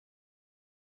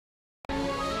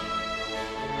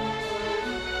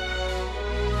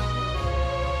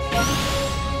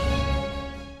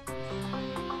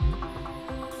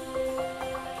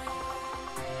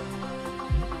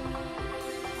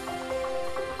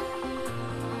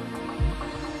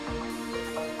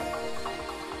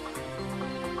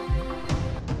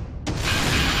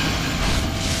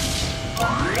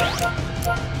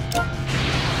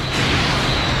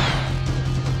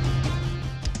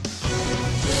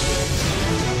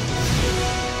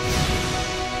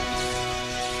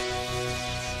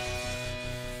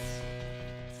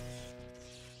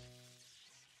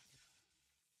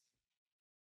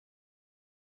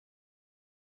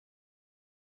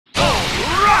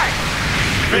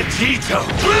Vegito!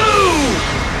 Blue!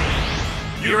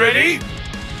 You ready?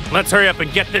 Let's hurry up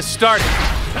and get this started.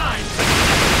 Time!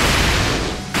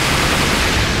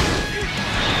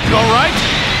 You all right?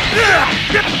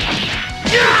 Come on!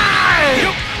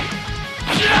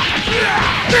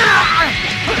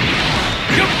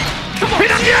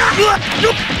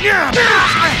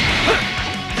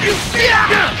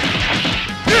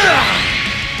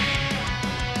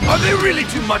 Are they really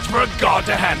too much for a god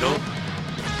to handle?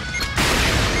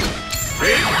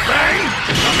 Big bang!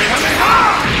 Kamehameha!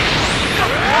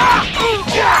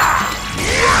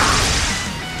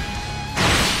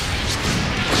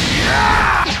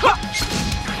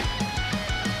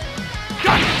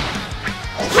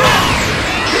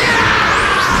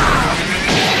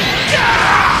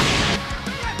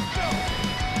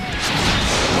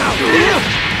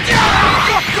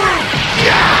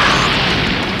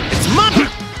 It's mine!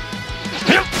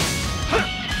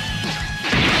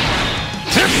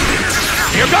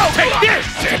 Here you go! Take this!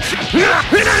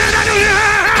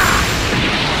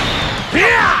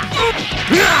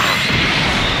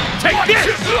 Take this!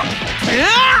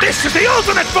 This is the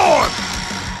ultimate form!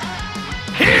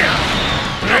 Here!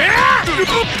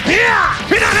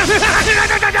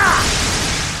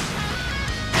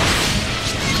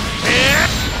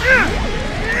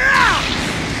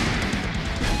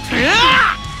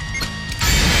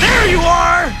 There you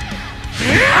are!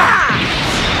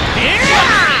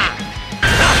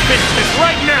 I'll finish this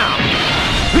right now!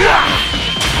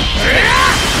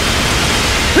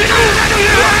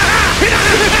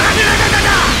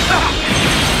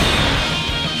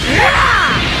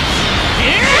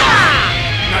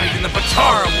 Not even the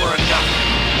Batara were enough!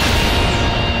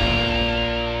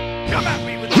 Come at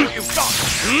me with what you've got!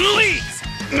 Please!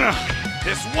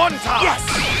 This one time! Yes!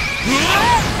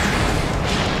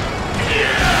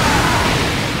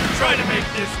 Try to make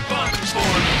this fun for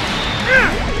me!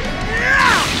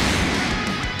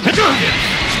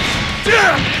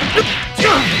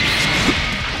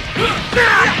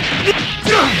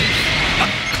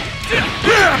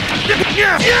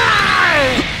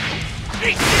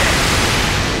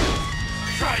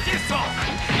 Try this on!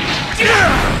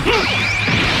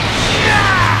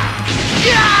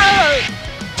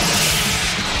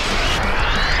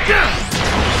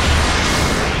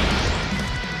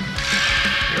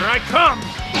 Here I come!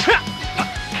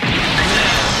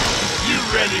 You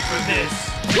ready for this?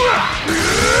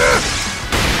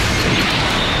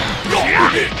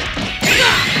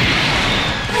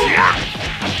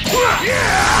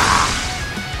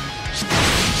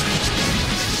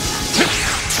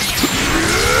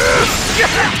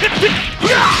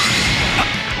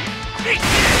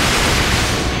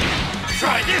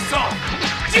 Try this on!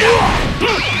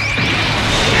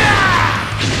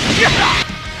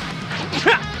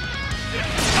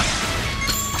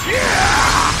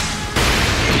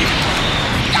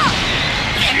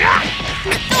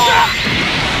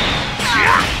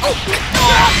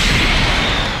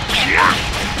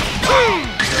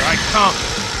 Here I come!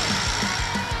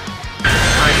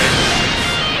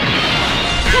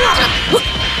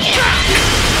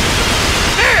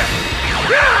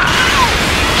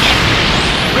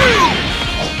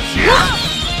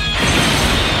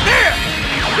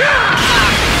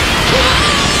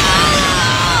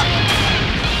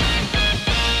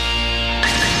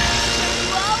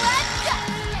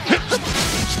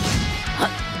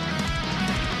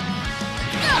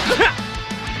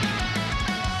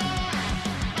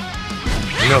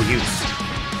 No use.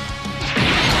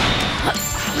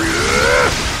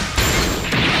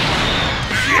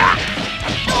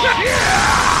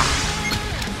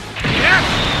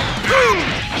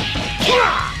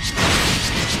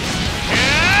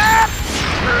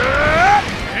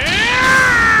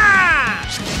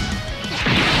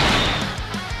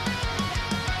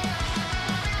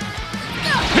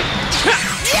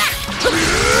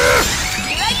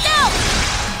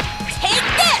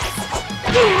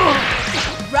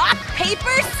 Rock,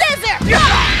 paper, scissors!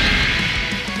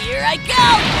 Here I go!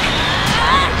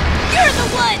 You're the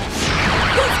one!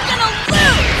 Who's gonna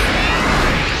lose?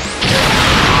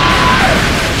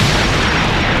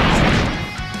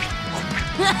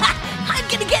 I'm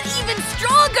gonna get even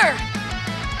stronger!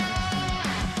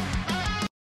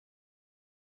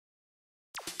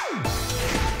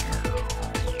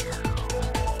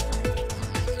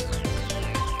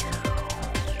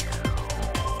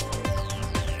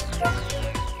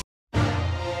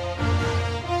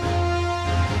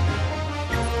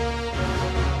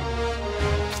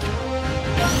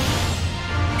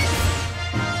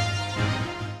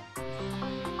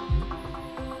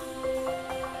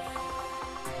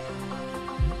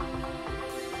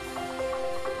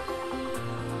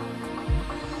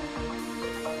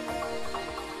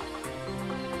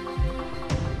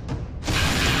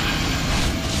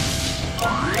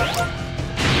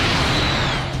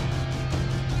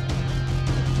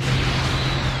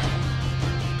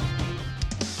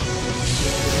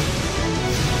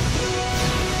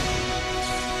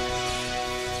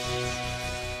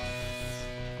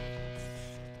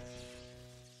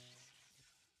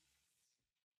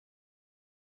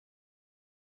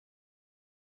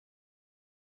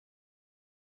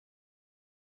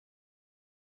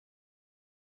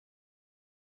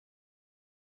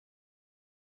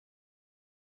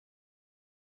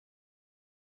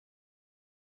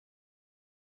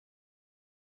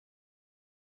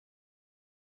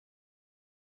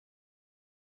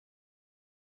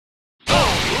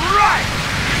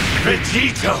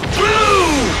 Vegito!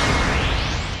 Blue!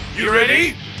 You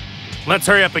ready? Let's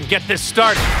hurry up and get this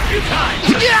started. Time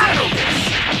to settle this!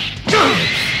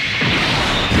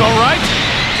 You all right?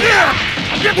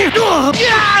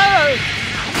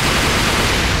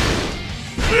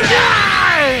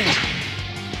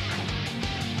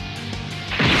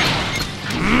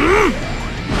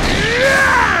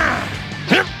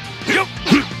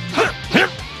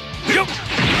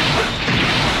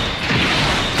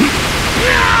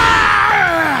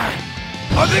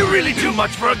 Are they really too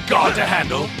much for a god to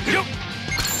handle? Big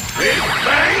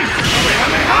Bang!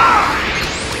 Kamehameha!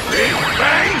 Big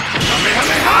Bang!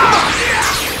 Kamehameha!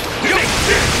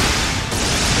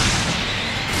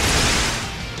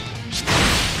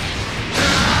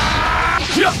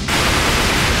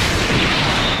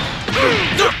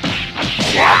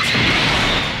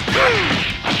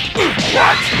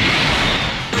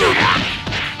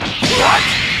 What?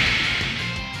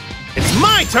 It's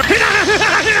my turn! Here!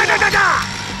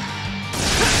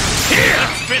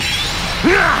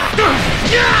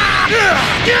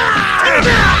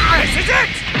 This is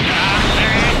it!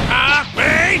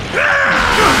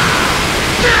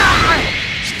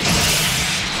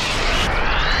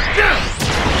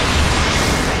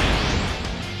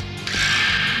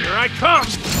 Here I come!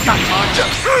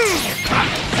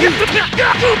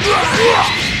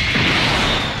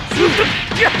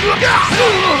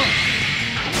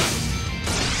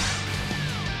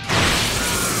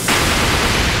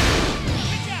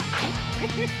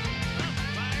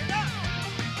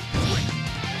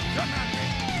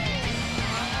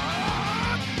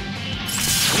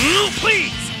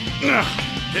 Please!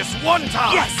 This one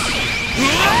time! Yes!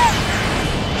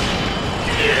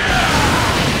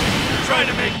 Try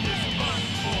to make this fun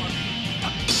for me.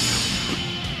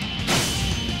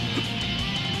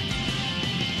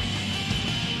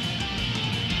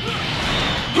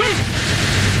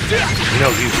 No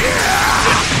use.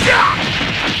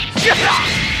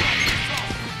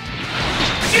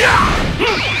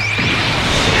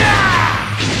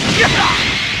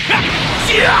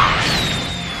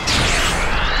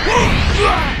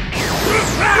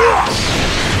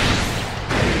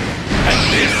 And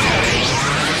this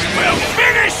will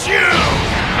finish you!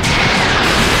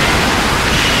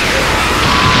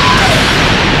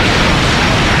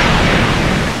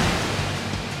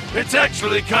 It's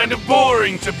actually kind of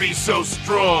boring to be so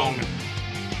strong.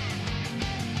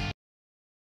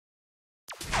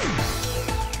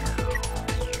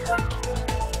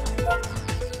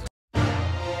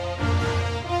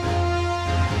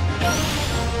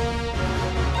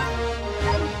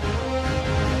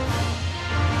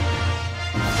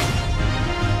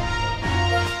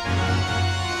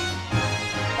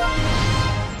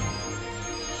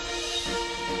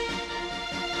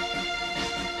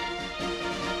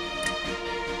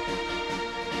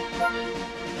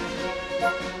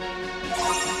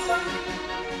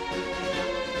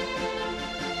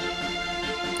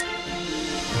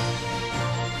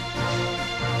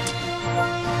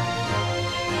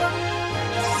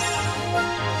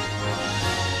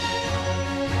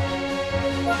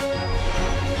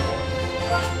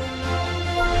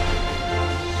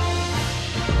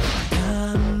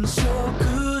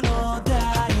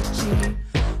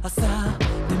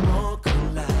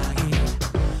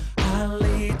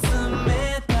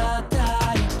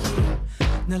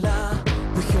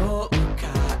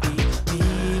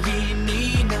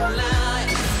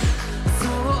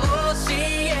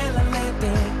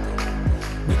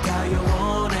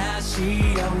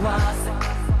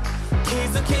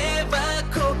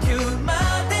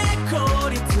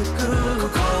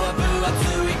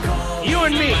 You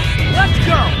and me, let's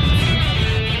go!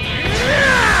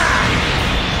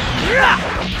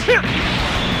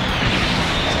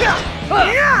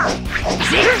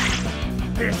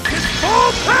 This is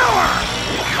full power!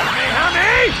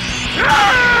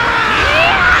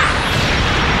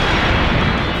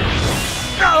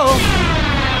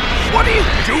 What are you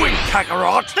doing,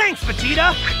 Kakarot? Thanks,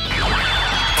 Vegeta!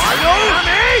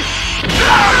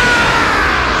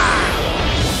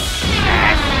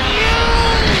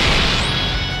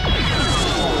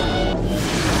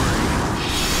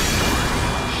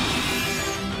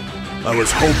 I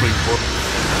was hoping for...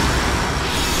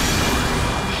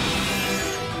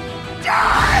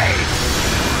 Die!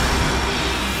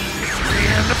 This is the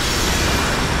end.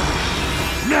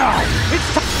 Now, it's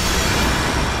time.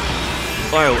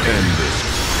 I'll end this.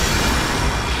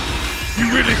 You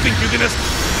really think you're gonna...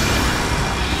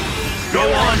 Go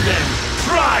on then,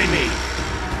 try me!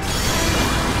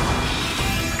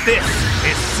 This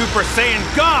is Super Saiyan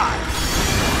God!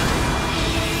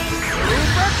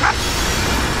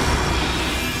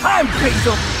 I'm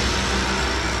Basil!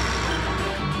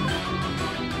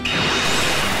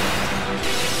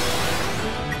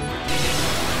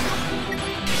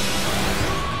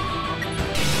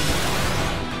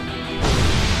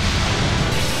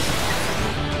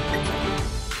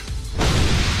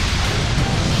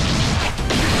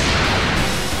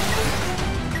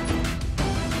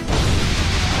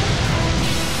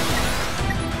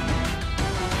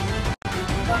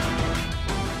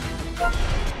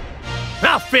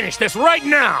 I'll finish this right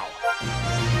now!